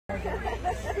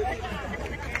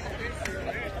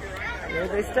Here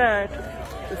they start,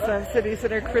 the Sun City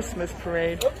Center Christmas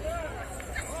Parade.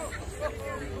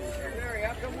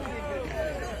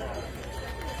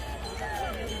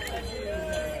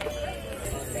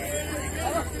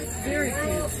 Very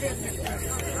cute.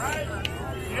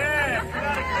 Yeah.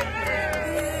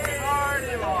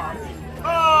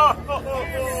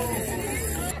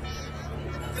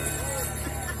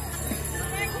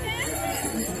 Merry Christmas!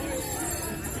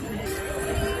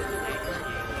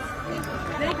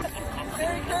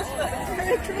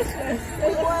 Merry Christmas!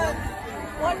 It was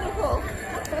wonderful.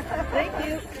 Thank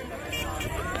you.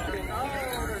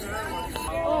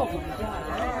 Oh my God!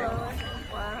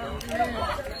 Wow!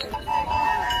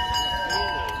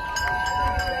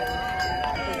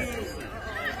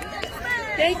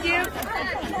 Thank you.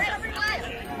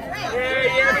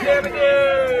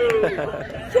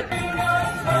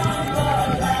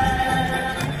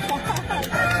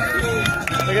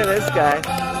 Look at this guy.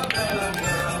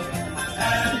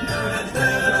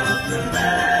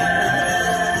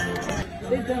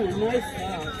 They've done a nice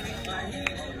job.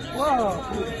 Whoa!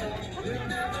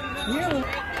 You.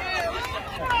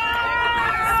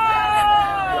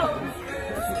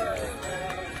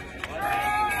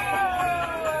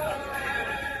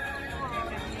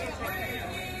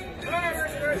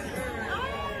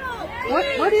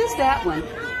 What is that one?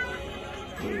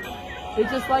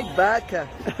 It's just like vodka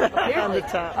on the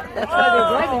top. That's why they're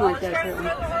driving like that.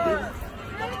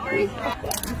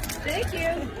 Thank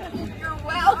you. You're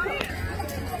welcome.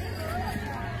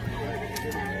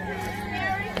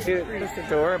 Dude, that's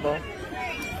adorable.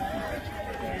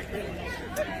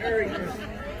 Very good.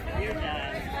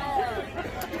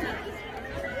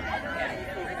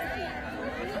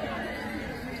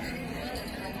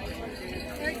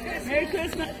 Merry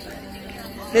Christmas.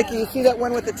 Nikki, you see that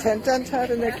one with the tent on top?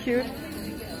 Isn't that cute?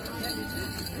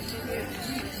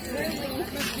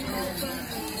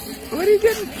 What are you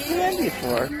getting candy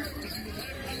for?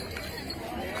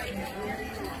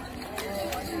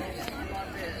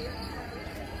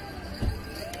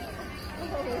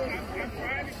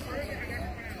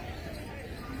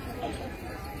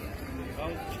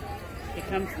 Here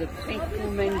comes the pink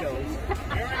flamingos.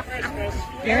 Merry Christmas!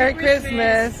 Merry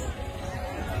Christmas!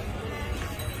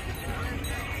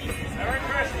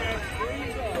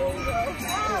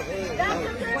 That's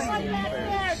a good one right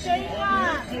there. There you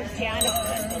are.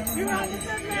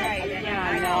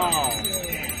 Yeah, I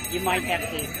know. You might have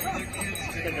to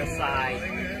the side.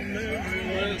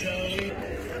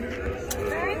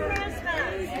 Merry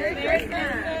Christmas. Merry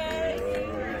Christmas.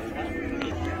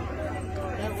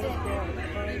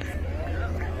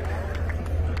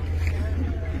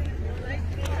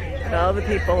 And all the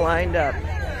people lined up.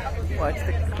 Watch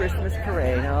the Christmas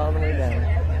parade all the way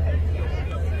down.